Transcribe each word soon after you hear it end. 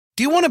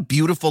Do you want a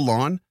beautiful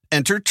lawn?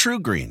 Enter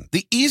TruGreen,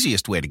 the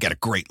easiest way to get a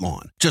great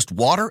lawn. Just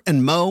water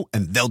and mow,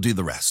 and they'll do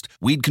the rest.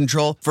 Weed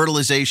control,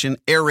 fertilization,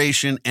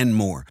 aeration, and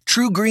more.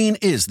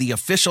 TruGreen is the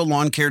official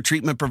lawn care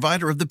treatment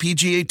provider of the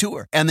PGA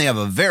Tour, and they have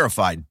a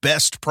verified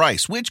best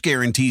price, which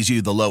guarantees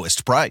you the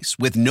lowest price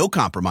with no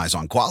compromise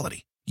on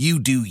quality. You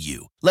do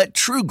you. Let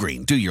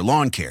TruGreen do your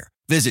lawn care.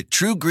 Visit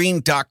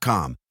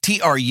TruGreen.com,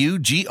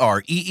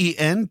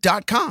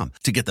 TruGreen.com,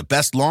 to get the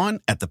best lawn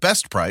at the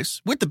best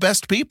price with the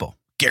best people.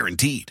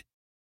 Guaranteed.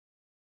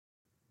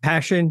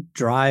 Passion,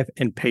 drive,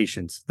 and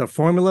patience. The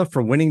formula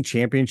for winning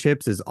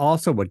championships is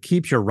also what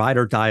keeps your ride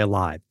or die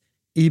alive.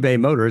 eBay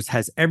Motors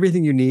has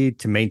everything you need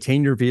to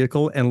maintain your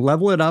vehicle and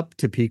level it up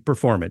to peak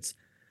performance.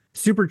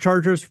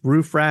 Superchargers,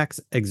 roof racks,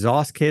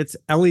 exhaust kits,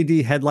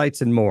 LED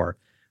headlights, and more.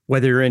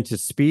 Whether you're into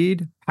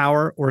speed,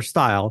 power, or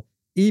style,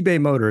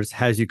 eBay Motors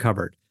has you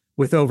covered.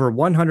 With over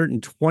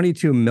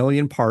 122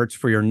 million parts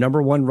for your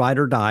number one ride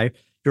or die,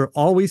 you'll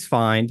always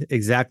find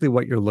exactly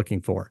what you're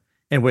looking for.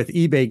 And with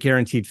eBay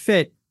Guaranteed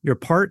Fit, your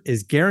part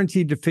is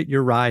guaranteed to fit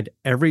your ride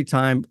every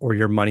time or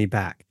your money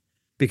back.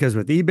 Because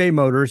with eBay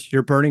Motors,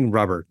 you're burning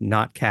rubber,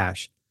 not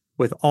cash.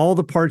 With all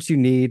the parts you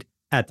need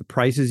at the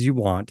prices you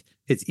want,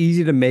 it's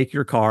easy to make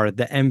your car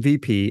the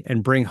MVP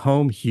and bring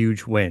home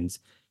huge wins.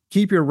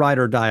 Keep your ride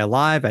or die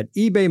alive at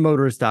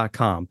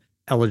ebaymotors.com.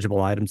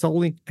 Eligible items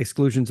only.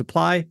 Exclusions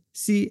apply.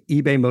 See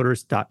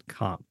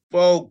ebaymotors.com.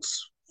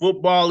 Folks,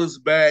 football is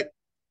back,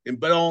 and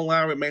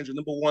BetOnline remains your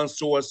number one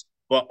source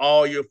for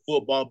all your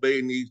football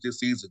betting needs this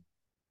season.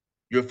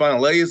 You'll find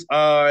the latest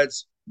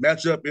odds,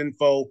 matchup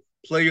info,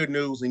 player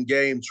news, and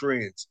game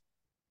trends.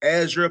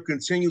 As your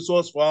continued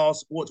source for all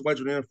sports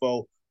wagering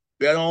info,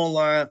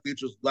 BetOnline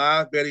features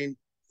live betting,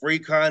 free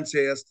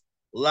contests,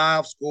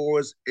 live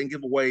scores, and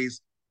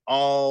giveaways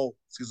all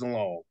season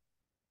long.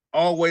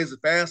 Always the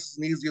fastest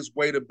and easiest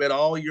way to bet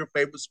all your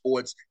favorite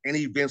sports and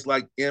events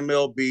like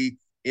MLB,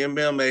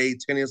 MMA,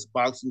 tennis,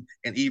 boxing,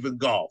 and even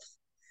golf.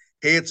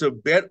 Head to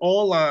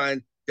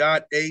betonline.ag,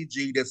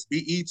 that's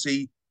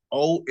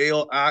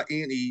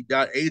BETOLINE.ag,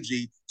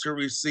 to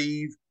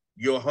receive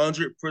your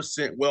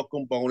 100%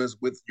 welcome bonus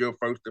with your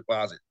first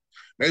deposit.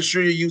 Make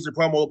sure you use the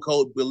promo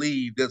code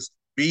BELIEVE, that's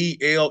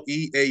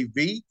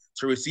BLEAV,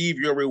 to receive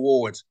your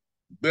rewards.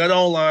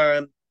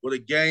 BetOnline, where the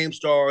game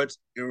starts,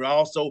 and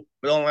also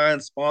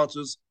BetOnline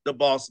sponsors the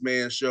Boss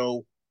Man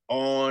Show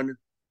on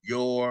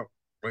your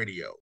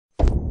radio.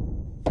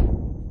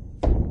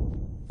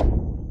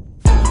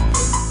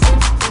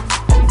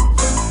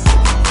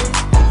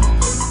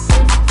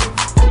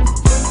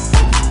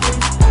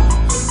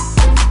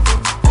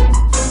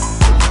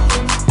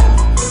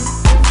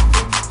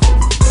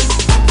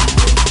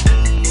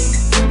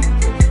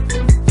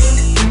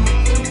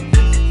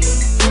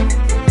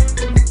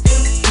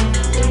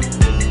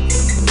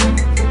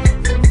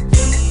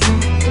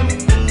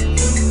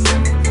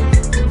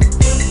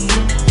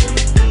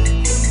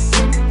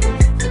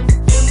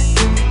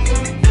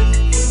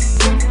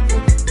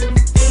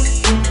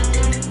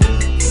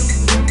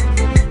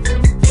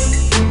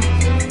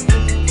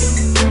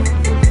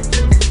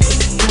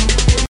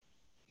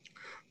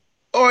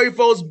 All right,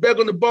 folks, back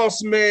on the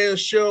Boss Man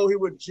Show here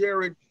with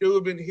Jared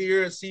Dubin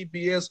here,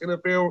 CBS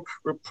NFL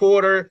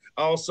reporter.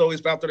 Also, he's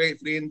about to date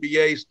for the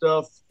NBA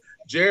stuff.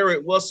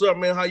 Jared, what's up,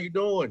 man? How you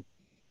doing?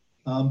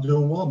 I'm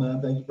doing well,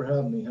 man. Thank you for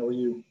having me. How are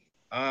you?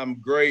 I'm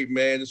great,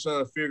 man. Just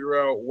trying to figure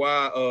out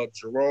why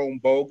Jerome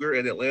Boger,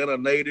 an Atlanta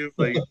native,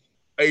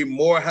 a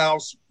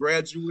Morehouse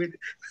graduate,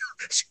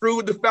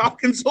 screwed the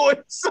Falcons on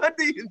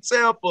Sunday in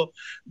Tampa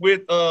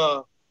with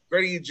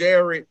Grady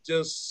Jarrett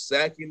just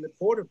sacking the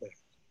quarterback.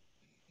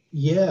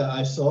 Yeah,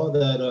 I saw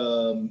that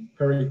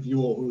Perry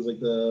Fewell, who's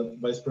like the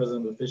vice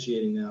president of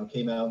officiating now,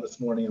 came out this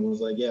morning and was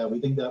like, yeah, we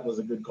think that was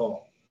a good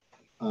call.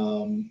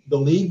 The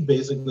league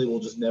basically will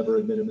just never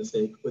admit a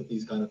mistake with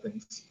these kind of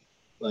things.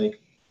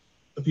 Like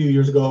a few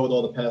years ago with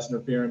all the pass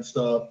interference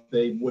stuff,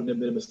 they wouldn't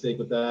admit a mistake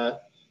with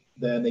that.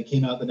 Then they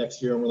came out the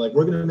next year and were like,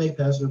 we're going to make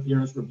pass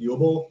interference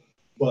reviewable,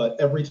 but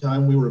every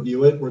time we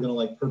review it, we're going to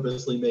like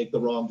purposely make the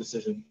wrong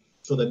decision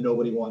so that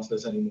nobody wants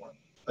this anymore.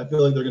 I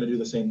feel like they're going to do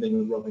the same thing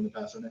with roughing the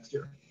passer next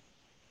year.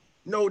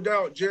 No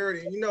doubt,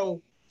 Jared. You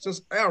know,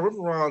 since Al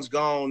Riveron's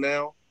gone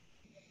now,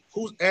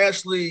 who's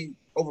actually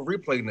over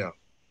replay now?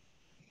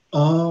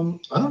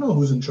 I don't know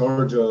who's in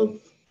charge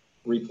of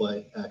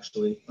replay,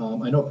 actually.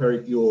 I know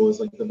Perry Fewell is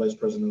like the vice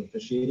president of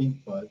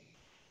officiating, but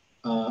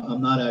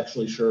I'm not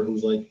actually sure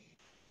who's like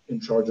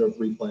in charge of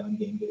replay on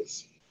game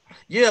days.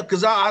 Yeah,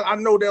 because I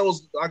know that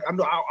was I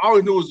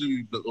always knew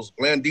it was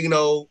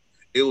Blandino,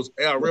 it was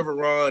Al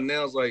Riveron.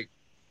 Now it's like,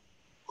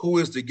 who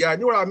is the guy? You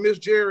know what I miss,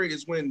 Jared,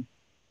 is when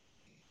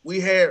we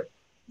had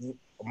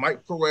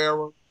Mike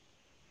Pereira,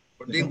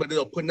 but they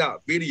were putting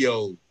out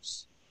videos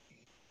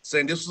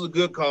saying this was a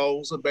good call,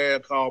 it's a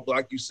bad call. But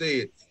like you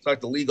said, it's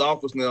like the league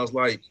office now is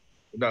like,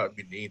 we're not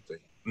getting anything.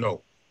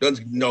 No. I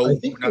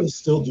think they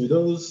still do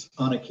those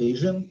on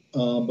occasion,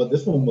 but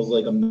this one was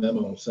like a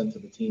memo sent to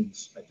the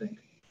teams, I think,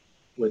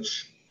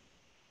 which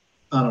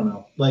I don't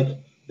know. Like,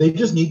 they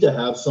just need to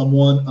have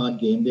someone on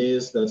game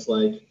days that's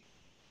like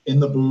in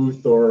the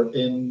booth or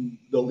in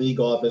the league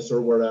office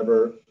or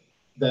wherever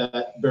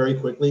that very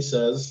quickly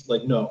says,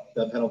 like, no,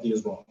 that penalty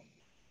is wrong.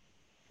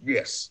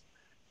 Yes.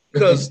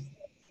 Because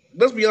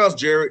let's be honest,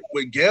 Jared,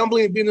 with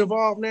gambling being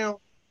involved now,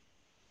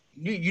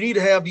 you need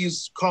to have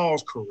these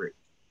calls correct.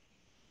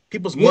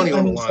 People's money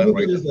on the line some of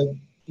right it now. is like,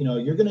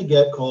 you're going to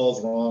get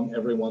calls wrong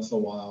every once in a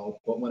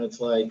while, but when it's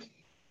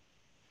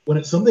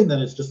something that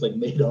is just like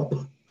made up,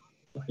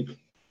 like,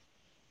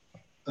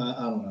 I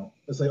don't know.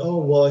 It's like, oh,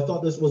 well, I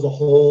thought this was a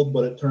hold,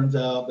 but it turns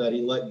out that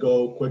he let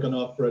go quick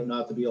enough for it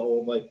not to be a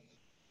hold. Like,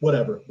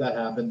 whatever, that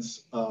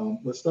happens.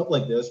 With stuff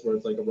like this, where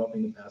it's like a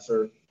roughing the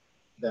passer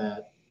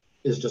that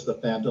is just a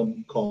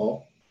phantom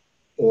call,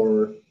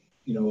 or,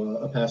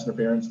 a pass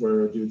interference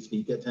where a dude's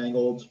feet get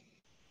tangled.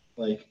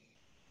 Like,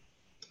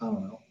 I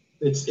don't know.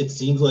 It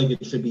seems like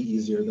it should be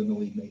easier than the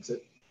league makes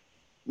it.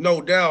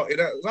 No doubt.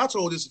 And I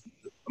told this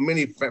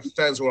many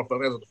fans who are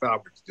fans of the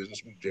Falcons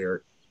this week,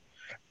 Jared.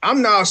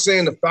 I'm not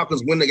saying the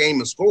Falcons win the game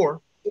and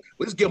score.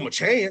 We just give them a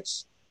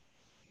chance.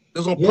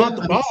 They're going to punt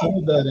the ball. Some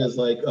of that is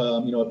like, if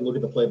you look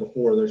at the play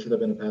before, there should have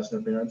been a pass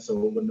interference, so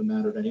it wouldn't have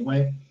mattered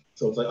anyway.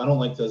 So it's like, I don't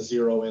like to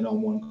zero in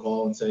on one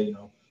call and say,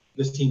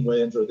 this team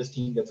wins or this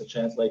team gets a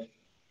chance. Like,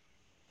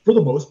 for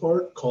the most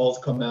part, calls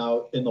come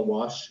out in the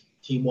wash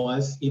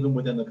team-wise, even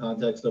within the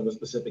context of a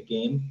specific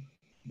game.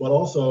 But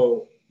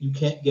also, you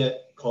can't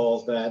get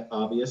calls that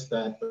obvious,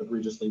 that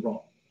egregiously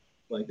wrong.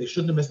 Like, they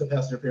shouldn't have missed a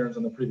pass interference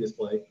on the previous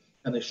play,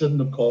 and they shouldn't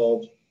have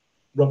called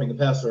roughing the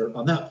passer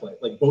on that play.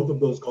 Like, both of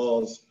those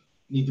calls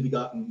need to be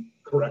gotten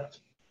correct.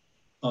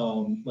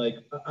 Like,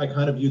 I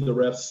kind of view the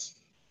refs,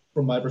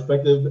 from my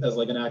perspective, as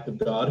like an act of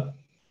God.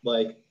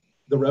 Like,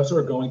 the refs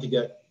are going to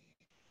get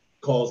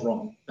calls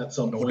wrong at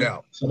some point.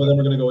 Doubt. Some of them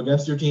are going to go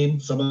against your team.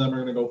 Some of them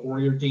are going to go for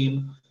your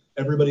team.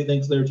 Everybody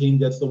thinks their team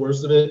gets the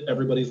worst of it.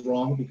 Everybody's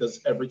wrong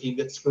because every team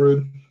gets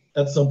screwed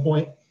at some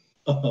point.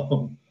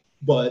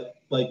 But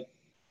like,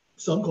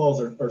 some calls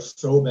are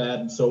so bad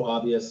and so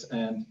obvious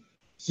and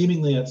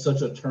seemingly at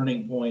such a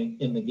turning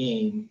point in the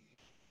game.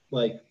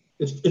 Like,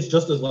 it's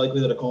just as likely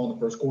that a call in the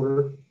first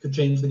quarter could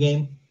change the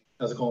game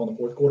as a call in the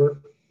fourth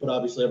quarter. But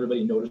obviously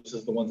everybody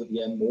notices the ones at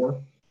the end more.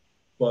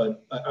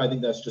 But I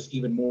think that's just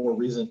even more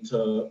reason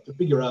to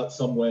figure out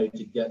some way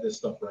to get this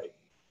stuff right.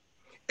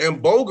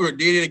 And Bogert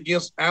did it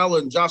against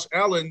Josh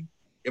Allen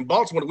in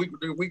Baltimore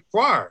the week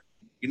prior.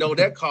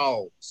 That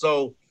call.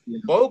 So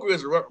Bogert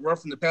is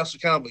roughing the passer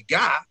kind of a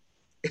guy.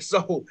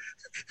 So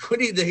we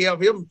need to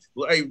have him.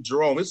 Hey,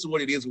 Jerome, this is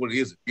what it is, what it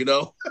isn't,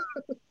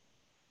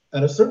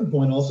 At a certain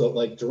point also,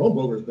 like, Jerome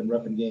Boger's been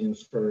repping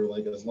games for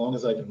like as long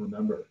as I can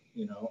remember,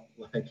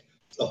 like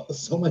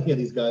so many of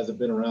these guys have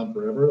been around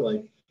forever.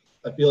 Like,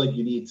 I feel like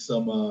you need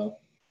some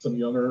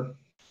younger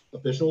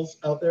officials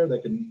out there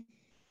that can,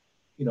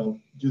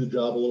 do the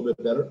job a little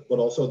bit better. But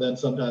also then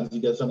sometimes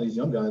you get some of these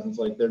young guys and it's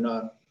like they're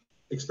not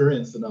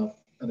experienced enough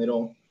and they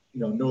don't,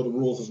 know the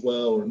rules as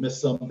well, or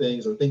miss some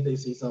things or think they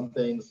see some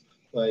things.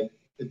 Like,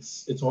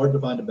 it's hard to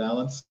find a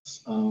balance,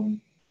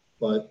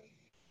 but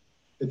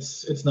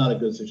it's not a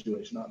good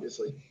situation,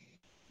 obviously.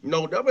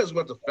 No, that is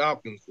what the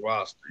Falcons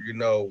roster.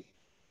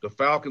 The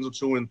Falcons are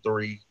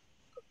 2-3.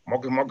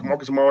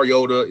 Marcus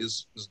Mariota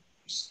is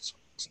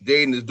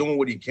doing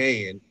what he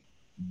can,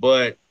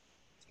 but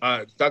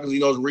Falcons,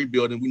 is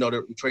rebuilding. We know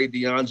that we trade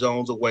Deion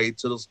Jones away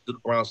to the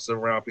Browns 7th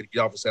round pick to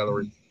get off his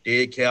salary,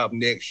 dead cap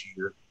next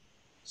year.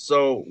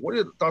 So, what are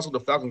your thoughts on the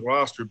Falcons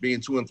roster being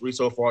 2-3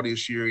 so far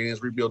this year in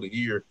his rebuilding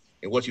year,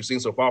 and what you've seen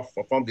so far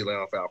from the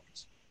Atlanta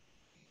Falcons?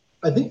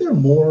 I think they're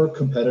more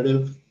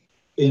competitive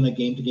in a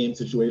game-to-game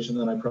situation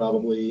than I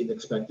probably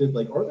expected.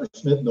 Like, Arthur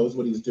Smith knows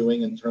what he's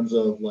doing in terms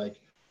of like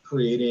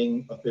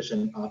creating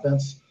efficient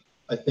offense.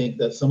 I think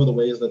that some of the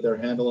ways that they're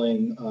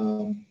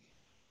handling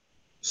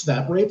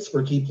snap rates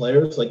for key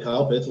players, like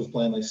Kyle Pitts was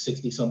playing like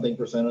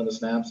 60-something% of the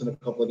snaps in a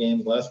couple of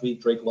games last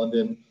week. Drake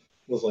London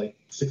was like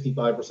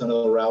 65%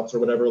 of the routes or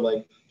whatever.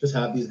 Like, just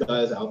have these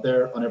guys out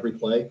there on every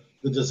play.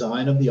 The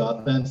design of the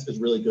offense is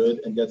really good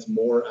and gets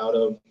more out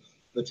of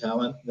the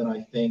talent than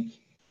I think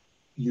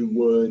you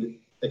would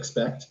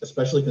expect,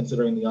 especially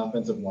considering the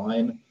offensive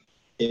line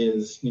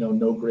is,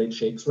 no great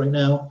shakes right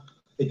now.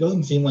 It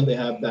doesn't seem like they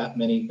have that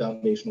many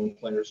foundational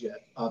players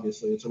yet.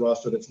 Obviously, it's a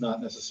roster that's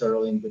not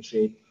necessarily in good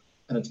shape,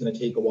 and it's going to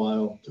take a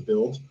while to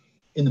build.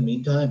 In the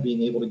meantime,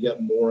 being able to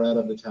get more out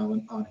of the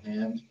talent on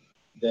hand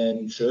than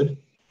you should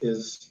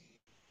is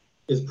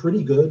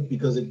pretty good,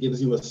 because it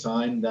gives you a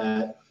sign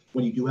that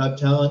when you do have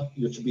talent,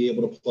 you should be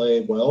able to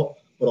play well,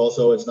 but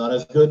also it's not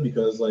as good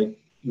because, like,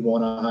 you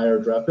want a higher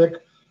draft pick.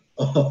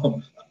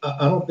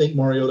 I don't think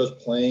Mariota's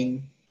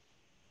playing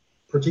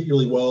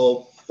particularly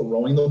well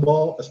throwing the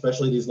ball,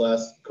 especially these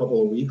last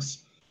couple of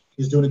weeks.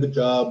 He's doing a good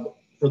job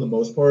for the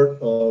most part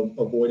of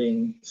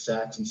avoiding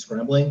sacks and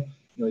scrambling.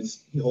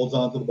 He holds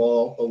on to the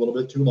ball a little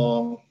bit too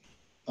long.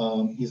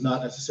 He's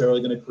not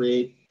necessarily going to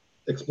create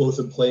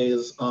explosive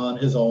plays on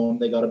his own.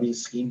 They got to be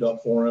schemed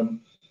up for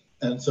him.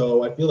 And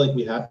so I feel like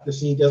we have to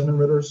see Desmond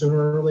Ridder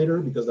sooner or later,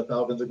 because the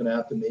Falcons are going to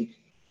have to make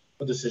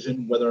a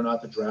decision whether or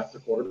not to draft a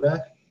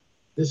quarterback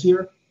this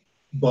year.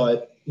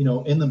 But,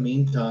 in the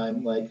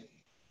meantime, like,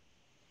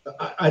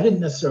 I didn't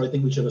necessarily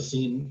think we should have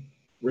seen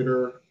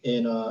Ritter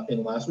in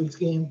last week's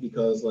game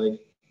because like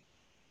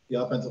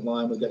the offensive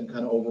line was getting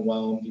kind of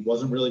overwhelmed. He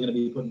wasn't really going to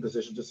be put in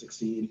position to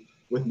succeed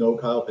with no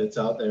Kyle Pitts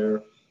out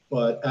there.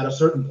 But at a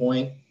certain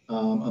point,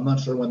 I'm not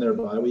sure when their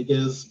bye week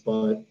is,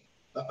 but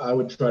I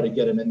would try to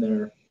get him in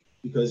there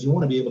because you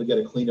want to be able to get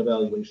a clean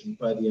evaluation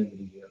by the end of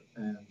the year.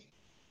 And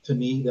to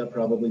me, that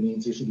probably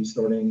means he should be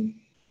starting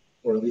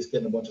or at least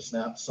getting a bunch of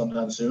snaps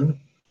sometime soon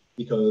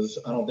because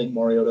I don't think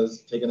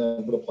Mariota's taking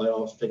them for the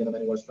playoffs, taking them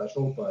anywhere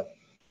special. But,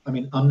 I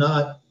mean, I'm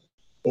not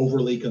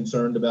overly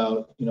concerned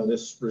about,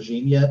 this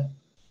regime yet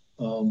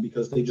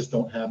because they just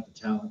don't have the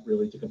talent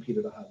really to compete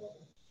at a high level.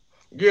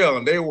 Yeah,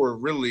 and they were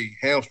really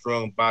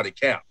hamstrung by the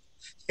cap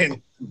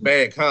and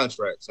bad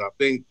contracts. I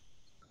think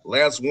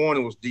last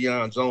warning was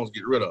Deion Jones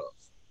get rid of.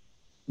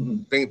 I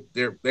think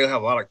they'll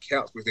have a lot of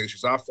cap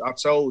expectations. I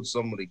told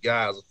some of the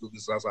guys,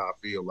 that's how I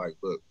feel like,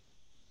 look,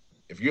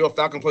 if you're a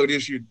Falcon player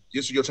this year,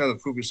 this is your chance to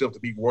prove yourself to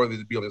be worthy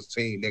to be on this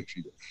team next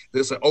year.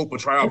 This is an open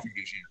trial for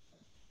you this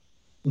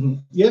year.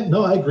 Yeah,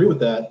 no, I agree with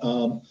that.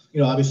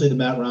 Obviously the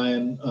Matt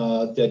Ryan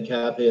dead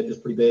cap hit is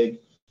pretty big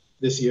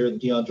this year, the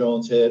Deion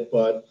Jones hit,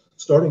 but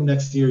starting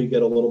next year, you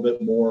get a little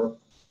bit more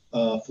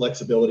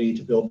flexibility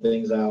to build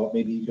things out.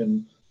 Maybe you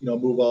can,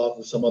 move off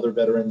with some other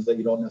veterans that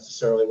you don't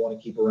necessarily want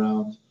to keep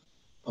around.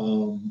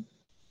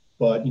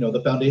 But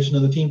the foundation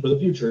of the team for the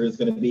future is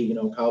going to be,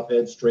 Kyle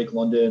Pitts, Drake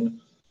London,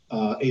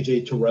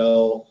 AJ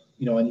Terrell,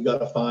 and you got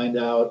to find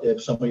out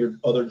if some of your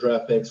other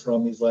draft picks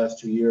from these last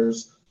 2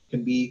 years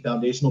can be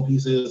foundational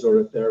pieces or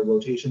if they're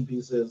rotation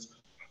pieces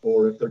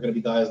or if they're going to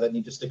be guys that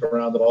need to stick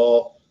around at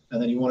all.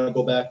 And then you want to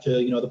go back to,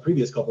 the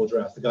previous couple of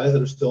drafts, the guys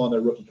that are still on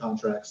their rookie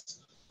contracts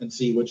and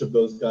see which of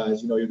those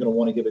guys, you're going to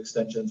want to give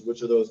extensions,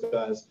 which of those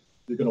guys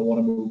you're going to want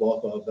to move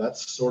off of.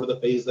 That's sort of the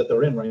phase that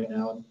they're in right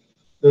now. And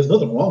there's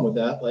nothing wrong with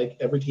that. Like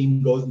every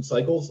team goes in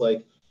cycles.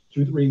 Like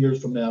 2-3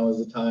 years from now is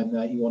the time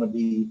that you want to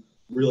be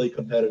really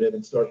competitive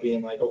and start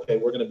being like, okay,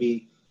 we're going to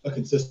be a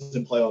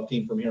consistent playoff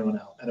team from here on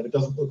out. And if it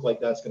doesn't look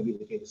like that's going to be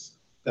the case,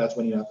 that's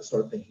when you have to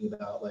start thinking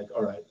about like,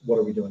 all right, what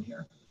are we doing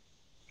here?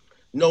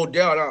 No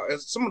doubt.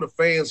 As some of the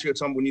fans here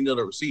talking, we need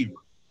another receiver.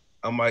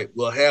 I'm like,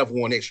 we'll have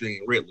one next year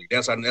in Ridley.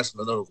 That's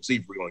another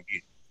receiver we're going to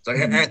get.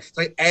 It's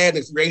like add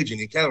a free agent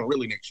and Calvin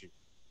Ridley next year.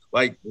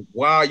 Like,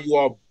 why are you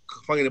all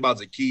complaining about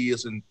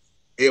Zacchaeus and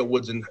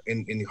Edwards and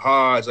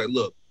Hodge? Like,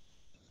 look,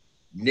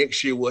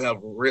 next year we'll have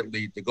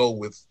Ridley to go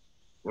with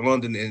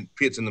London and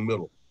Pitts in the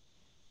middle.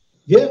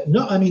 Yeah,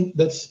 no, I mean,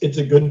 it's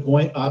a good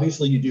point.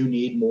 Obviously, you do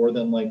need more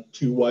than like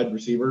 2 wide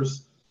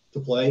receivers to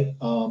play.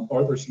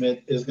 Arthur Smith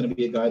is going to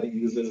be a guy that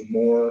uses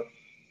more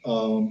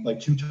like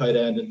 2 tight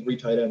end and 3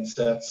 tight end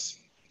sets.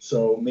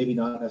 So maybe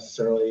not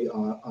necessarily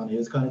on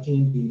his kind of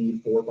team. You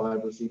need 4 or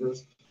 5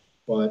 receivers.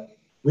 But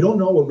we don't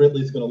know what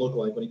Ridley's going to look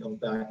like when he comes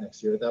back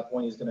next year. At that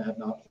point, he's going to have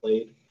not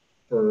played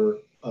for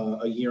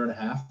a year and a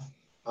half.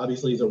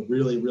 Obviously, he's a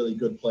really, really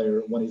good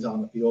player when he's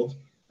on the field.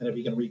 And if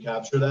he can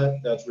recapture that,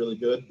 that's really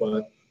good.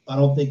 But I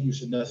don't think you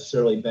should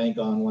necessarily bank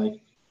on like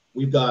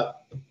we've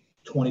got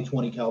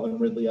 2020 Calvin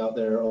Ridley out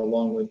there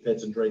along with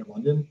Pitts and Drake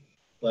London.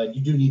 Like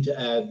you do need to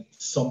add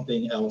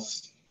something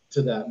else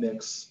to that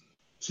mix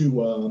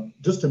to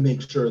just to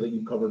make sure that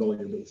you've covered all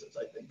your bases,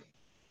 I think.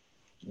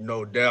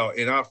 No doubt.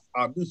 And I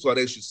do feel like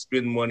they should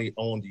spend money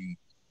on the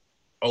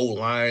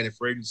O-line and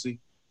free agency.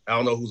 I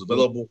don't know who's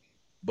available,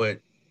 but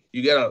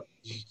you gotta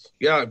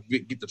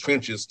get the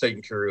trenches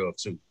taken care of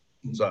too.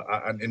 So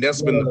and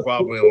that's been the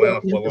problem in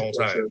Atlanta for a long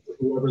time.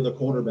 Whoever the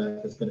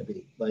quarterback is going to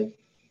be, like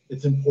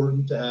it's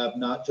important to have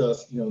not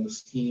just the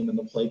scheme and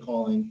the play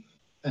calling,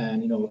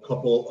 and a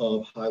couple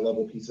of high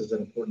level pieces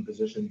at important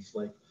positions.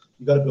 Like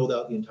you got to build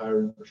out the entire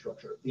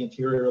infrastructure. The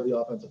interior of the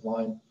offensive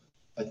line,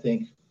 I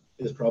think,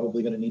 is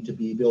probably going to need to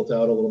be built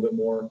out a little bit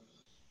more.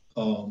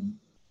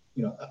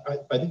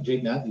 I think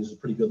Jake Matthews is a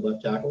pretty good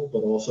left tackle, but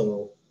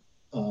also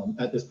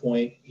at this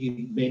point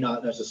he may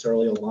not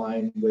necessarily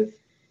align with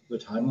the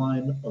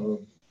timeline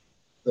of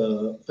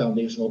the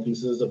foundational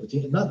pieces of the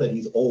team. Not that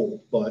he's old,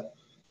 but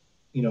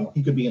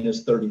he could be in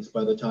his 30s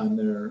by the time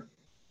they're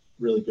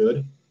really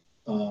good.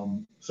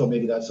 So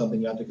maybe that's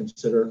something you have to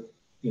consider,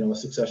 a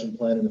succession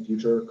plan in the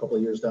future, a couple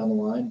of years down the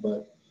line.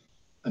 But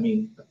I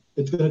mean,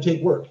 it's going to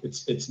take work.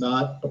 It's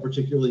not a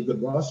particularly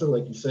good roster,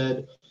 like you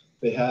said.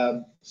 They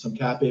have some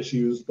cap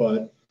issues,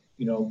 but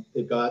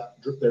they've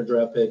got their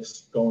draft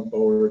picks going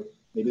forward.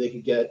 Maybe they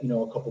could get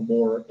a couple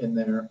more in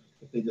there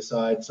if they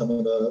decide some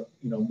of the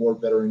more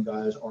veteran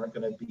guys aren't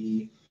going to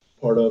be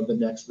part of the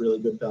next really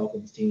good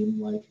Falcons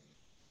team. Like,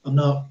 I'm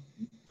not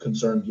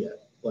concerned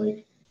yet.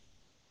 Like,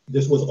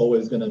 this was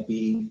always going to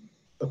be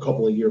a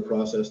couple of year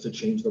process to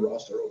change the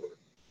roster over.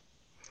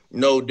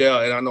 No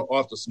doubt, and I know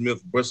Arthur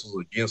Smith bristles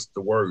against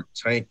the word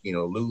tanking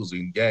or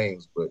losing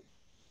games, but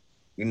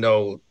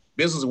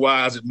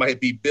business-wise, it might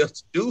be best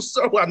to do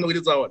so. I know it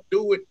is how I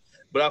do it,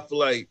 but I feel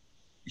like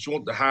you should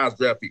want the highest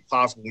draft pick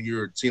possible when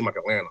you're a team like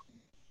Atlanta.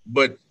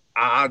 But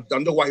I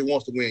know why he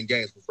wants to win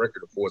games with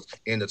record, of course,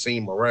 and the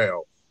team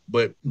morale.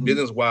 But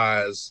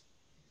business-wise,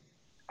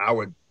 I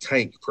would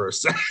tank per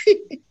se.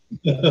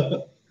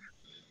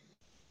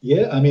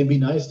 Yeah, I mean, it'd be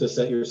nice to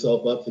set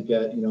yourself up to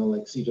get,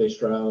 like CJ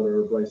Stroud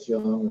or Bryce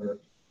Young or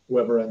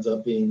whoever ends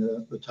up being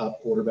the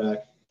top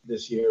quarterback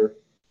this year.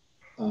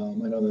 I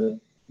know that,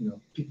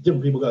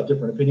 different people got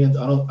different opinions.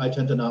 I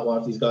tend to not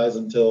watch these guys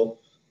until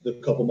the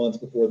couple months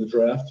before the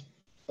draft,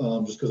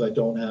 just because I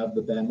don't have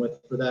the bandwidth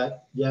for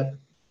that yet.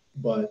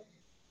 But,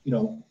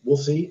 we'll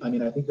see. I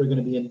mean, I think they're going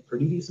to be in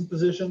pretty decent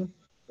position.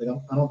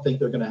 I don't think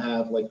they're going to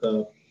have like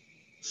the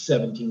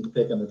 17th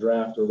pick in the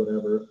draft or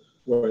whatever,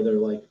 where they're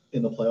like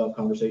in the playoff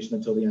conversation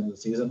until the end of the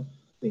season.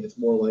 I think it's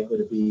more likely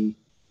to be,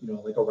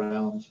 like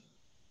around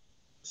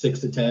 6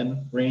 to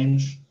 10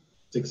 range,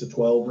 6 to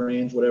 12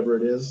 range, whatever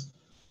it is.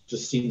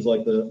 Just seems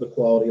like the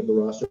quality of the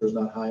roster is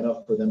not high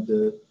enough for them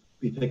to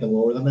be picking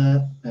lower than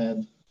that.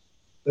 And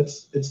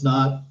it's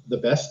not the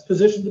best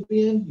position to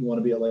be in. You want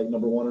to be at like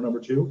number 1 or number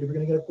 2 if you're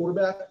going to get a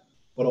quarterback.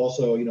 But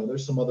also,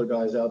 there's some other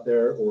guys out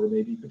there, or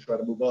maybe you could try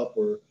to move up,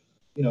 or,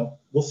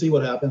 we'll see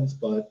what happens.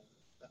 But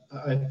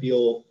I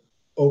feel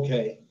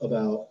okay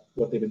about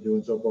what they've been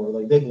doing so far.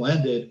 Like they've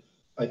landed,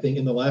 I think,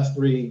 in the last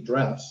 3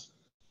 drafts,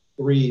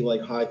 3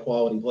 like high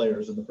quality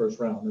players in the first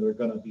round that are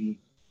going to be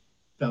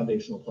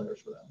foundational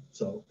players for them.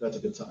 So that's a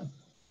good sign.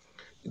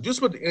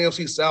 Just with the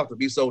NFC South to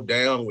be so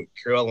down with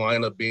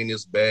Carolina being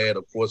this bad,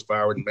 of course,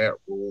 firing Matt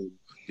Rule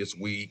this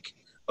week.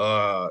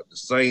 The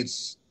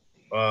Saints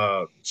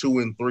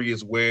 2-3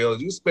 as well.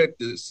 Do you expect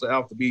the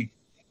South to be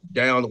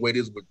down the way it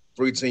is with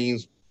 3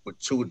 teams, with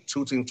two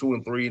teams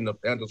 2-3, and the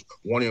Panthers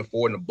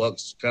 1-4, and the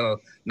Bucks kind of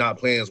not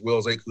playing as well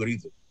as they could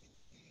either?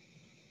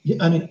 Yeah,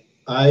 I mean,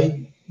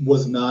 I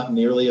was not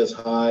nearly as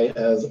high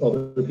as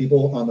other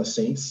people on the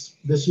Saints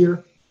this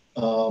year.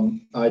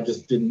 I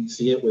just didn't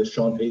see it with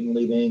Sean Payton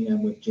leaving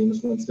and with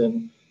Jameis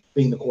Winston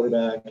being the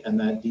quarterback and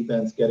that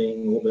defense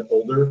getting a little bit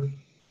older.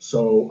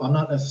 So I'm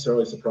not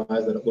necessarily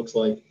surprised that it looks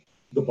like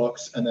the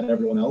Bucks and then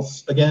everyone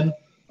else again.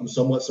 I'm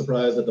somewhat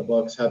surprised that the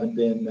Bucks haven't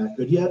been that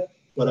good yet,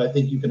 but I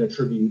think you can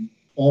attribute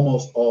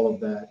almost all of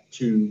that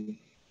to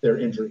their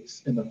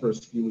injuries in the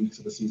first few weeks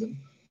of the season.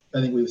 I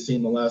think we've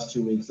seen the last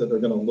 2 weeks that they're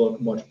going to look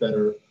much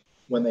better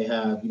when they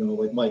have,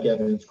 like Mike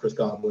Evans, Chris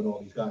Godwin,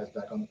 all these guys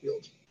back on the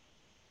field.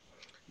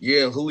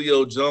 Yeah,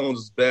 Julio Jones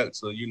is back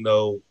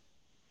to,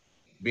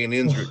 being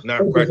injured,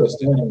 not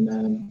practicing.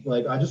 Man.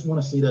 Like, I just want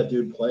to see that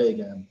dude play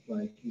again.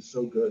 Like, he's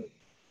so good,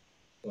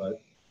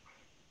 but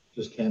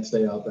just can't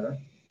stay out there.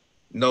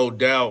 No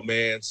doubt,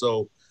 man.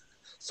 So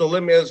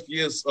let me ask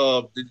you this.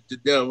 We're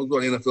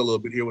going to NFL a little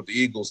bit here with the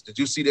Eagles. Did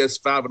you see that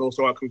 5-0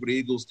 start coming for the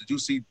Eagles? Did you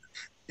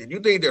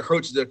think that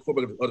Hurts is their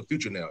quarterback of the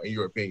future now, in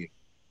your opinion?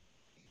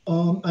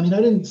 I mean,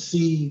 I didn't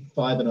see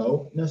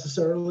 5-0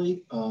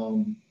 necessarily.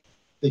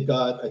 They've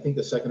got, I think,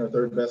 the second or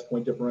third best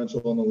point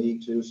differential in the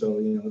league too. So,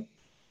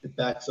 it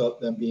backs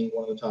up them being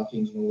one of the top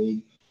teams in the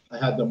league.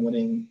 I had them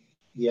winning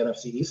the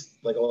NFC East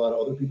like a lot of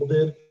other people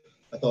did.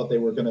 I thought they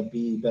were going to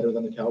be better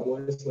than the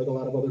Cowboys like a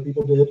lot of other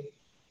people did.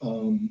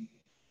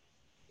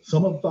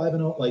 Some of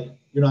 5-0, like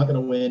you're not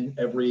going to win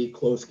every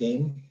close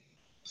game.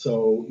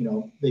 So,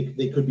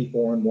 they could be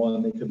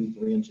 4-1, they could be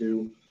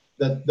 3-2.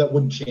 That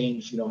wouldn't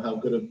change, how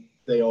good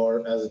they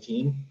are as a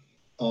team.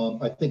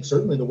 I think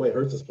certainly the way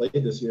Hurts has played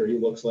this year, he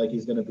looks like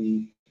he's going to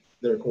be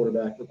their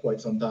quarterback for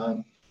quite some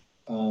time.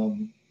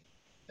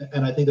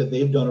 And I think that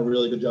they've done a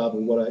really good job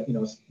of what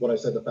I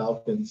said the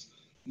Falcons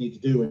need to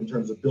do in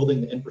terms of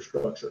building the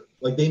infrastructure.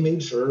 Like they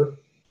made sure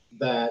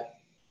that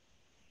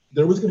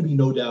there was going to be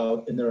no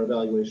doubt in their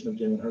evaluation of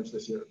Jalen Hurts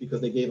this year because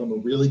they gave him a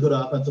really good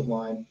offensive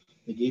line.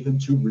 They gave him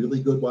 2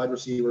 really good wide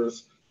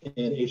receivers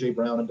in A.J.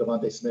 Brown and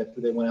Devontae Smith,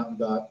 who they went out and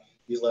got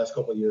these last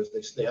couple of years.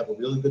 They have a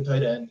really good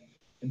tight end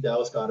in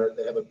Dallas Goedert.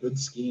 They have a good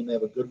scheme. They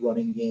have a good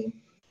running game.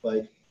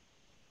 Like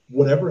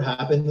whatever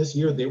happened this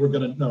year, they were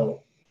going to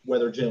know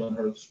whether Jalen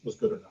Hurts was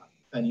good or not.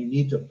 And you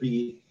need to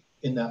be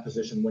in that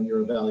position when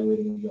you're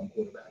evaluating a young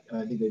quarterback.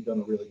 And I think they've done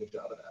a really good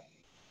job of that.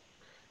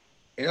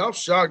 And I'm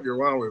shocked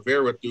Ron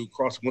Rivera threw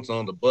Carson Wentz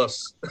on the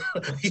bus.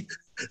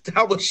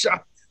 That was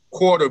shocked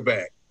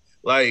quarterback.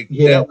 Like,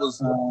 yeah, that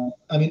was.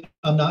 I mean,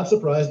 I'm not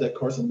surprised that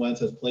Carson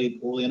Wentz has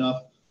played poorly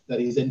enough that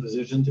he's in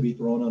position to be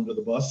thrown under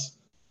the bus.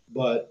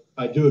 But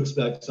I do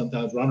expect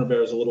sometimes Ron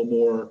Rivera is a little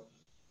more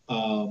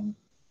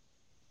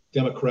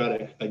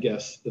democratic, I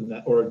guess, than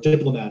that, or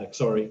diplomatic,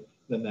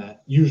 than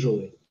that,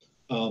 usually.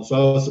 So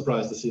I was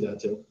surprised to see that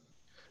too.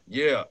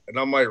 Yeah, and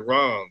I'm like,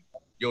 Ron,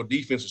 your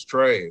defense is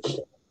trash.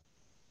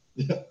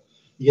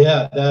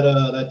 Yeah,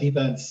 that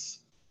defense,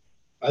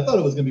 I thought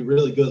it was going to be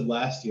really good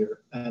last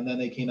year, and then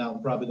they came out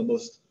with probably the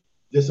most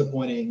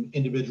disappointing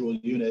individual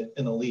unit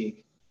in the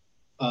league.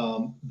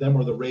 Them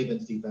were the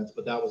Ravens defense,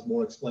 but that was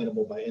more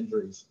explainable by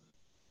injuries.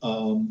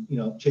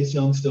 Chase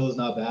Young still is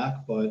not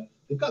back, but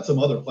they've got some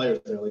other players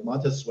there. Like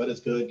Montez Sweat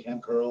is good,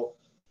 Cam Curl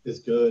is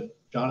good,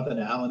 Jonathan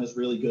Allen is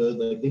really good.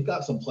 Like they've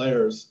got some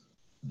players.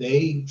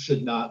 They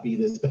should not be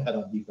this bad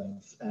on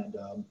defense. And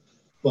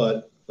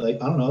but like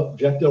I don't know,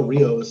 Jack Del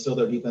Rio is still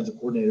their defensive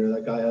coordinator.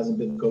 That guy hasn't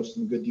been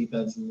coaching good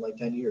defense in like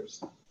 10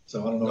 years.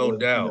 So I don't know. No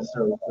doubt.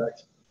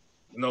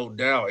 No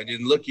doubt. And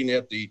then looking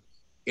at the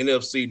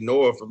NFC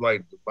North,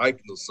 like the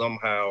Vikings are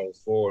somehow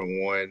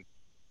 4-1.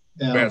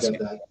 Yeah, I don't get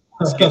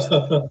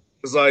that.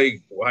 It's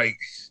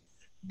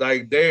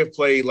like they've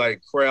played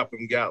like crap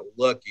and got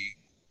lucky,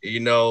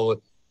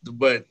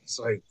 but it's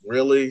like,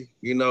 really,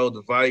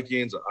 the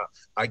Vikings.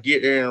 I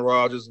get Aaron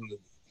Rodgers and the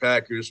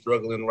Packers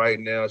struggling right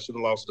now. Should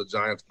have lost to the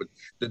Giants, but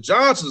the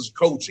Giants is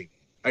coaching.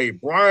 Hey,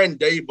 Brian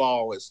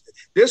Daboll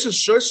this is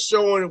just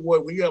showing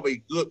what when you have a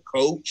good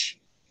coach,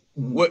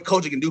 what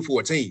coaching can do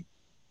for a team.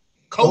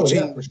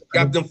 Coaching for sure.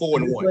 got them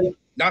 4-1, like,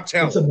 not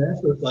talent. It's a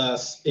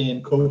masterclass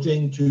in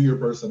coaching to your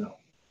personnel.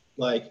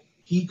 Like,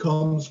 he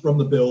comes from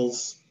the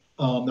Bills.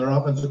 Their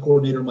offensive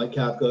coordinator, Mike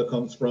Kafka,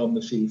 comes from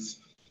the Chiefs.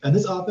 And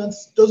this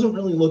offense doesn't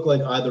really look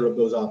like either of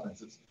those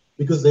offenses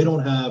because they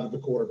don't have the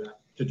quarterback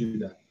to do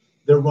that.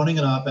 They're running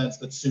an offense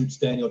that suits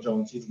Daniel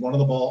Jones. He's running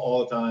the ball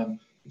all the time.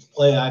 It's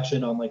play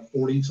action on like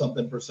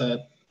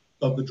 40-something%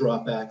 of the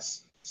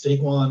dropbacks.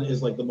 Saquon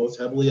is like the most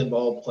heavily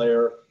involved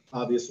player,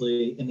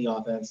 obviously, in the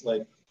offense.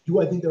 Like, do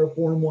I think they're a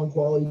 4-1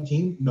 quality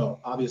team? No,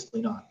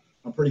 obviously not.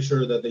 I'm pretty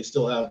sure that they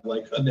still have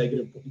like a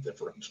negative point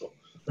differential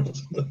or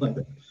something like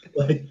that.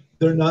 Like,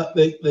 they're not,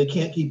 they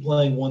can't keep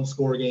playing one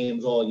score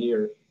games all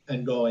year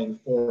and going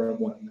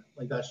 4-1.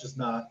 Like, that's just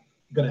not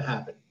going to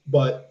happen.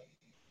 But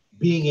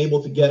being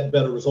able to get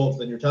better results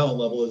than your talent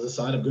level is a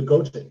sign of good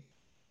coaching.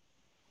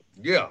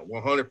 Yeah,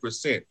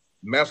 100%.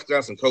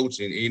 Masterclass in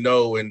coaching,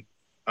 and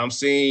I'm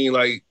seeing,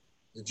 like,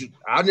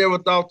 I never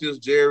thought this,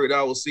 Jared,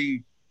 I would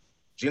see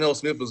Geno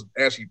Smith was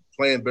actually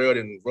playing better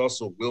than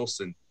Russell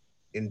Wilson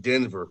in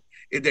Denver.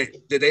 Did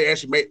they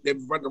actually make the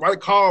right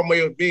call may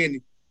have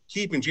been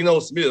keeping Geno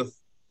Smith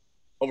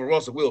over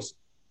Russell Wilson.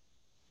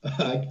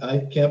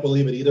 I can't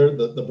believe it either.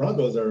 The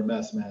Broncos are a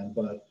mess, man,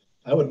 but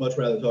I would much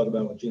rather talk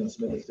about what Geno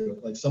Smith is doing.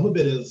 Like, some of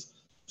it is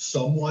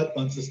somewhat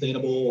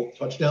unsustainable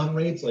touchdown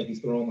rates. Like, he's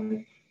throwing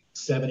like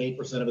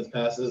 7-8% of his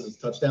passes as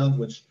touchdowns,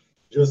 which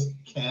just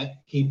can't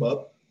keep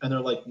up. And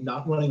they're like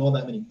not running all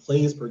that many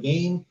plays per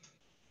game.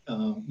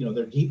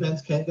 Their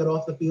defense can't get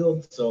off the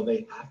field, so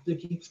they have to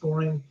keep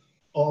scoring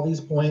all these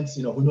points.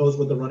 Who knows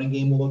what the running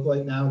game will look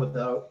like now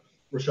without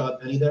Rashad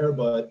Penny there,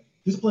 but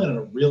he's playing at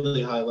a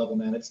really high level,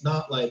 man. It's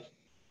not like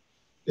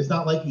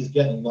he's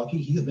getting lucky.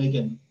 He's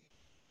making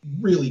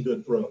really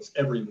good throws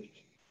every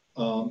week.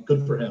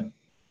 Good for him.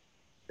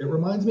 It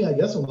reminds me, I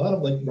guess, a lot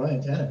of like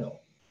Ryan Tannehill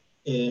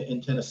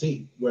in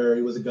Tennessee, where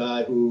he was a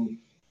guy who,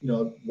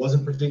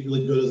 wasn't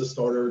particularly good as a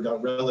starter,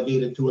 got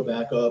relegated to a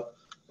backup.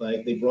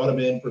 Like, they brought him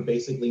in for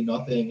basically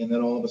nothing, and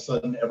then all of a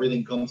sudden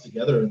everything comes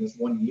together in this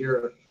 1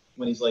 year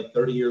when he's like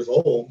 30 years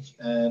old.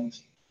 And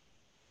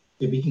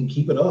if he can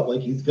keep it up,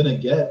 like, he's gonna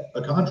get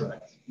a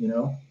contract,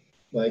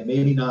 like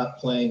maybe not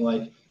playing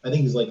like, I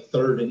think he's like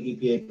third in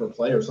EPA per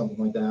play or something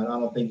like that. I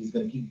don't think he's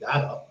gonna keep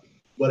that up.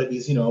 But if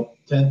he's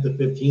 10th to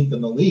 15th in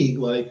the league,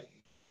 like,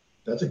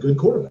 that's a good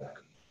quarterback.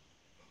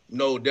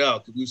 No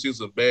doubt, because we've seen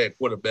some bad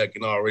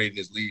quarterbacking already in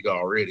this league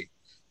already.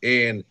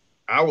 And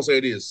I will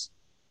say this,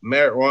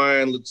 Matt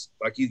Ryan looks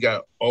like he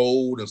got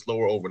old and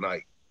slower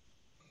overnight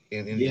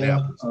in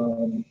Indianapolis.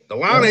 The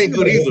line ain't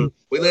good either,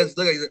 but let's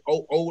look at it,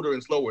 older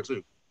and slower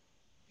too.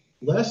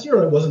 Last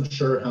year, I wasn't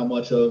sure how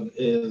much of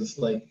his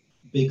like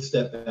big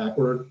step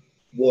backward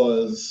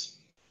was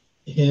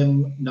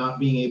him not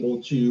being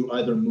able to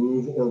either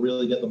move or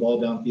really get the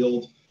ball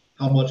downfield.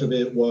 How much of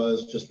it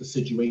was just the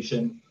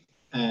situation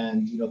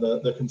and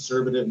the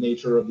conservative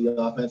nature of the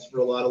offense for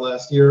a lot of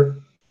last year.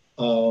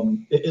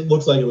 It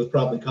looks like it was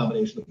probably a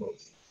combination of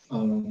both.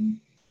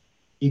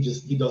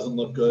 He doesn't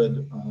look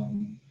good.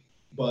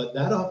 But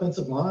that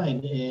offensive line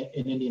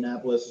in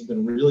Indianapolis has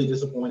been really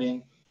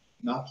disappointing,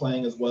 not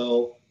playing as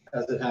well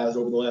as it has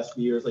over the last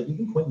few years. Like,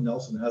 even Quentin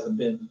Nelson hasn't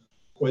been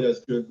quite as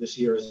good this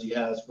year as he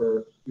has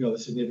for, the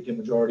significant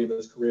majority of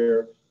his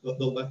career. The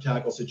left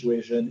tackle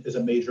situation is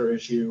a major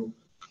issue.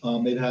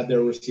 They've had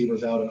their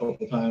receivers out a couple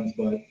of times,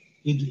 but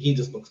he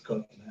just looks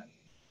cooked, man.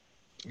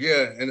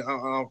 Yeah, and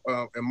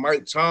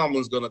Mike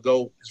Tomlin's going to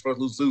go his first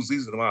lose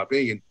season, in my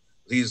opinion.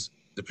 He's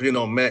depending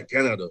on Matt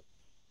Canada,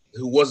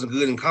 who wasn't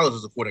good in college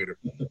as a coordinator.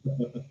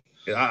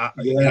 I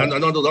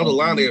know the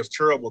line there is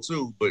terrible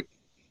too, but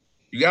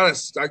you got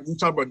to, like we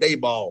talk about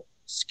Daboll,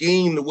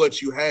 scheme to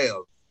what you have.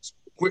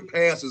 Quick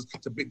passes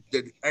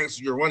to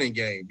answer your running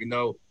game,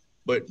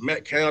 But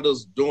Matt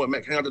Canada's doing what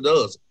Matt Canada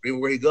does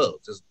everywhere he goes,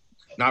 just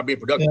not being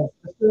productive.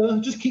 Yeah,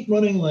 just keep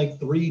running like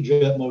 3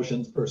 jet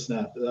motions per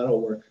snap.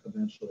 That'll work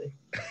eventually.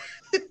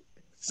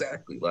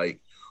 Exactly. Like,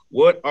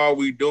 what are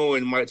we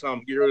doing, Mike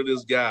Tom? Get rid of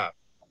this guy.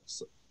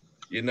 So,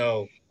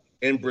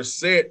 and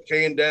Brissett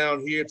came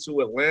down here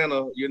to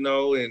Atlanta,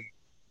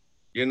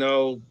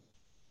 and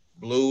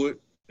blew it.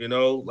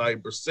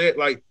 Like Brissett,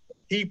 like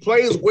he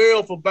plays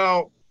well for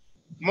about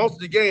most of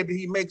the game, but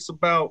he makes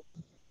about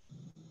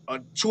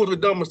 2 or 3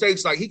 dumb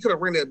mistakes. Like, he could have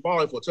ran that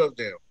ball in for a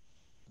touchdown.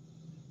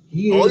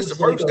 He at is least the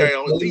first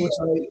down, at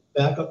least.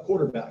 Backup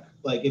quarterback.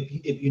 Like,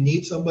 if you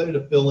need somebody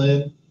to fill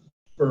in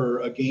for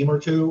a game or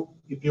two,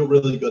 you feel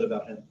really good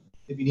about him.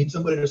 If you need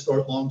somebody to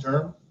start long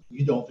term,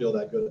 you don't feel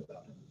that good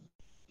about him.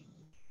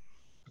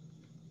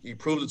 He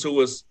proves it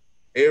to us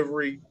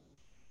every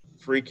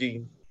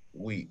freaking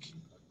week.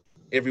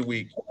 every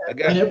week.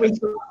 And every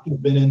sport he's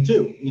been in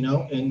too,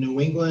 in New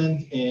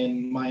England,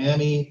 in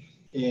Miami,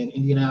 in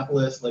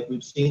Indianapolis, like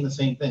we've seen the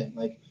same thing.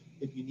 Like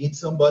if you need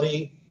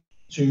somebody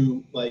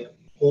to like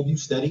hold you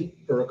steady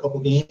for a couple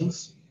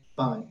games,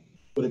 fine.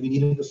 But if you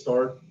need him to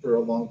start for a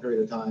long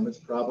period of time, it's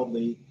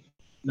probably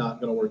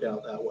not going to work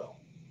out that well.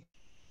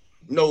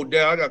 No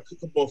doubt. I got a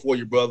couple for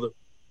you, brother.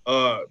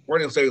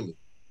 Brandon Staley,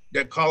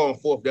 that call on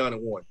 4th down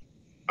and 1.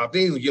 I think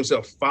he's going to get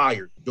himself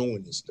fired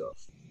doing this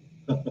stuff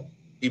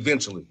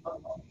eventually.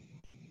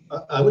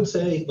 I would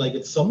say like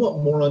it's somewhat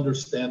more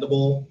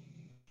understandable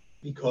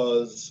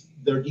because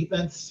their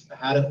defense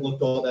hadn't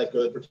looked all that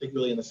good,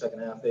 particularly in the second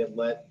half. They had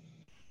let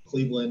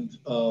Cleveland,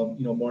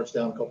 march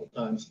down a couple of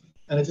times.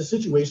 And it's a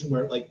situation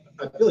where, like,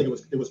 I feel like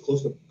it was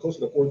close to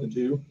the 4th and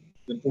 2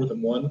 than 4th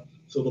and 1.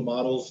 So the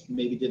models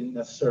maybe didn't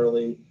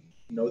necessarily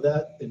know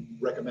that and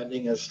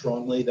recommending as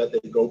strongly that they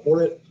go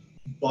for it.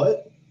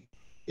 But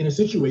in a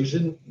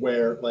situation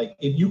where, like,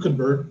 if you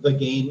convert, the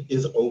game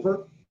is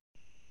over,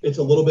 it's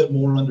a little bit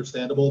more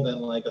understandable than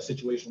like a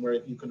situation where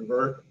if you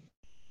convert,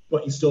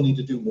 but you still need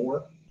to do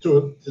more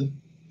to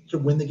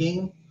win the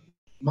game.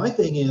 My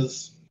thing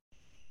is,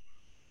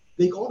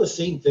 they call the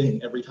same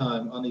thing every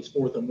time on these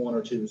 4th and 1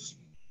 or 2s.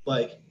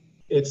 Like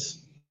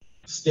it's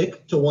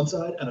stick to one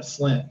side and a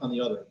slant on the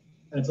other.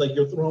 And it's like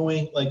you're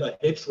throwing like a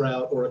hitch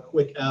route or a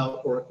quick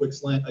out or a quick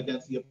slant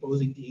against the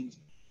opposing team's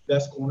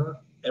best corner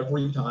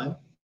every time.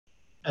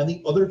 And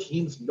the other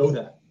teams know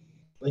that.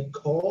 Like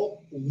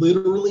call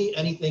literally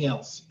anything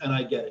else and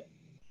I get it.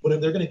 But if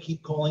they're going to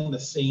keep calling the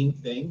same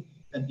thing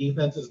and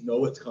defenses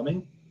know it's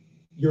coming,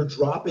 you're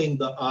dropping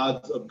the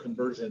odds of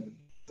conversion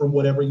from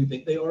whatever you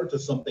think they are to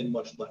something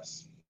much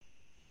less.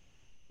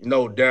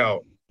 No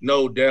doubt.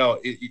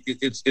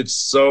 It's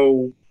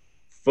so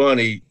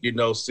funny,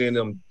 seeing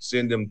them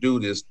do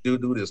this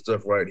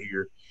stuff right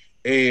here.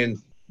 And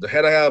the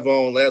hat I have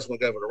on, last one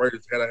I got for the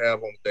Raiders, the hat I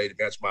have on today to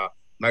match my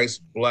nice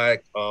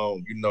black,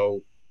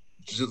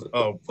 just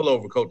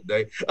pullover coat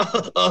today.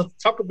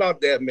 Talk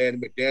about that, man,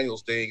 the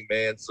McDaniels thing,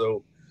 man.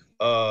 So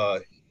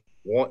going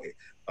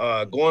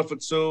for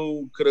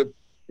 2, could have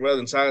rather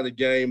than tying the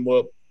game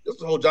up. This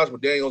is the whole Josh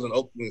McDaniels and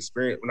Oakland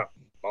experience, not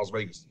Las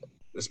Vegas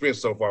experience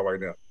so far right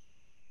now.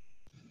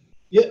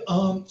 Yeah,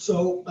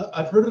 so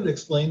I've heard it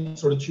explained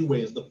sort of 2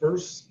 ways. The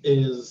first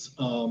is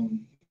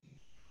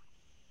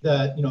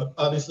that,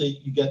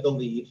 obviously you get the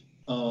lead.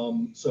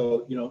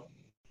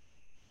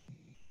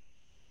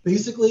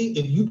 Basically,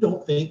 if you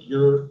don't think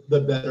you're the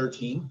better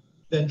team,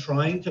 then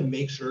trying to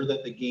make sure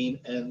that the game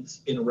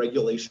ends in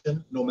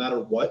regulation, no matter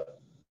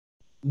what,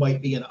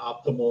 might be an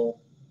optimal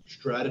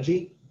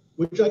strategy,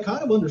 which I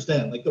kind of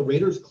understand. Like the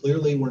Raiders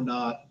clearly were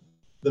not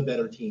the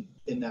better team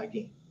in that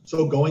game.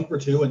 So going for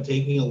 2 and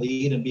taking a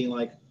lead and being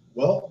like,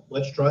 well,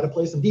 let's try to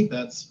play some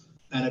defense.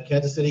 And if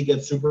Kansas City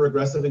gets super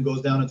aggressive and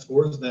goes down and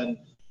scores, then,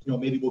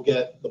 maybe we'll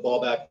get the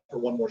ball back for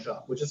one more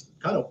shot, which is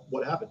kind of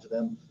what happened to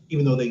them,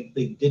 even though they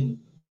didn't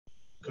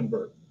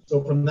convert.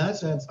 So from that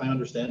sense, I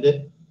understand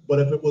it. But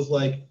if it was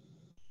like,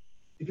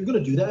 if you're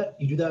going to do that,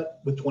 you do that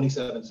with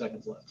 27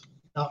 seconds left,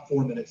 not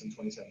 4 minutes and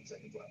 27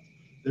 seconds left.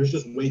 There's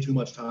just way too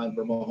much time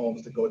for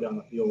Mahomes to go down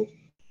the field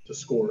to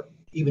score,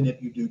 even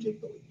if you do take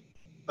the lead.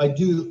 I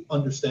do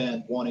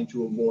understand wanting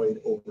to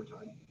avoid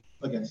overtime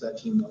against that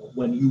team, though,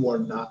 when you are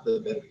not the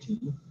better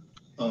team.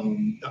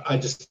 I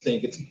just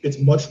think it's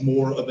much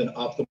more of an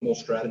optimal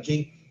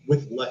strategy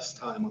with less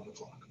time on the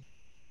clock.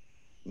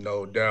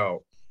 No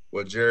doubt.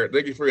 Well, Jared,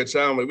 thank you for your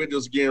time. We're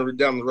just getting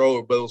down the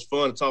road, but it was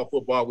fun to talk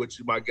football with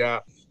you, my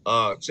guy.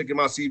 Checking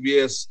my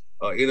CBS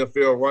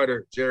NFL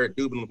writer, Jared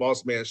Dubin, the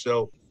Boss Man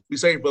Show. Be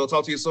safe, brother.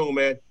 Talk to you soon,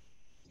 man.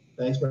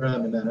 Thanks for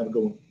having me, man. Have a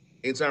good one.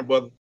 Anytime,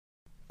 brother.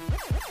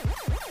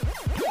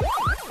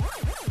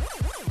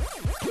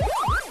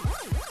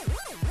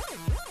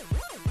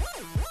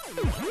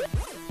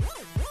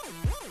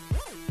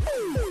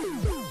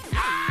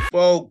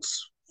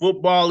 Folks,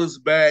 football is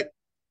back,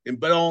 and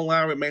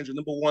BetOnline remains your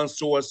number 1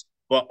 source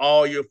for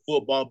all your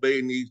football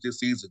betting needs this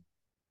season.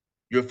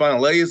 You'll find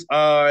the latest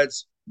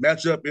odds,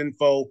 matchup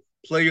info,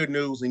 player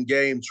news, and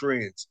game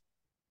trends.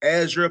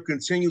 As your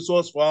continued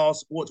source for all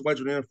sports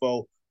wagering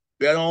info,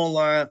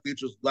 BetOnline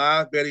features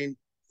live betting,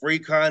 free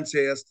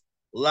contests,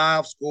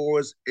 live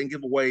scores, and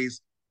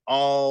giveaways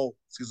all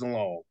season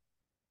long.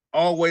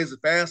 Always the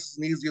fastest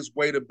and easiest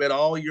way to bet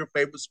all your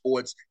favorite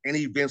sports and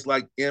events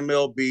like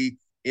MLB,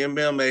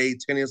 MMA,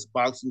 tennis,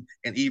 boxing,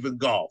 and even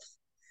golf.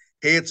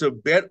 Head to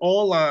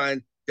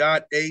betonline.ag,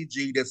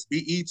 that's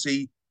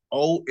BETOLINE.ag,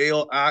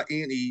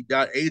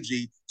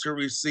 to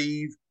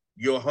receive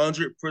your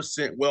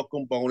 100%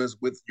 welcome bonus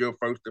with your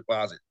first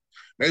deposit.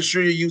 Make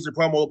sure you use the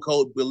promo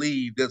code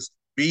BELIEVE, that's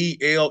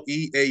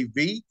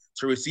BLEAV,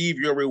 to receive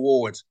your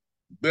rewards.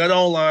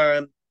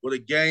 BetOnline, where the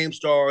game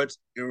starts,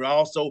 and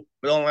also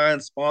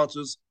BetOnline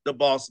sponsors the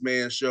Boss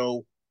Man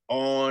Show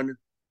on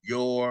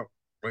your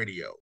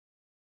radio.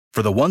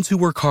 For the ones who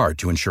work hard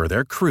to ensure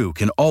their crew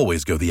can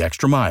always go the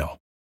extra mile,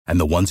 and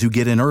the ones who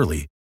get in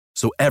early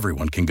so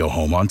everyone can go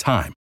home on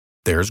time,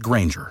 there's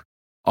Grainger,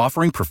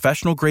 offering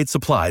professional-grade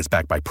supplies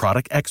backed by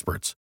product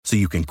experts so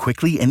you can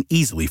quickly and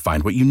easily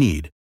find what you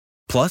need.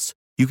 Plus,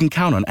 you can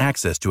count on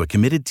access to a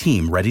committed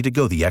team ready to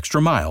go the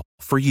extra mile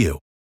for you.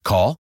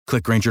 Call,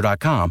 click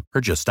Grainger.com,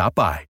 or just stop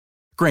by.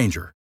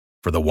 Grainger,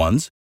 for the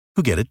ones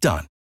who get it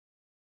done.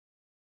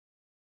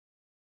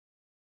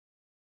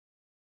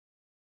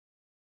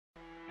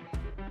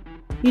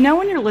 You know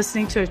when you're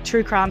listening to a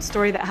true crime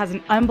story that has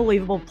an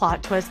unbelievable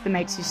plot twist that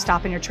makes you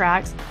stop in your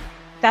tracks?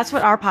 That's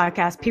what our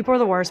podcast, People Are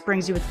the Worst,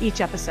 brings you with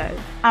each episode.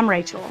 I'm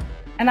Rachel.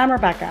 And I'm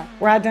Rebecca.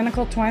 We're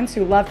identical twins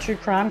who love true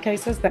crime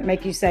cases that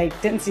make you say,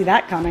 didn't see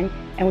that coming,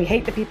 and we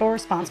hate the people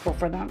responsible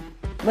for them.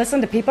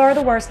 Listen to People Are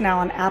the Worst now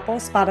on Apple,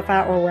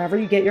 Spotify, or wherever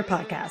you get your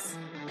podcasts.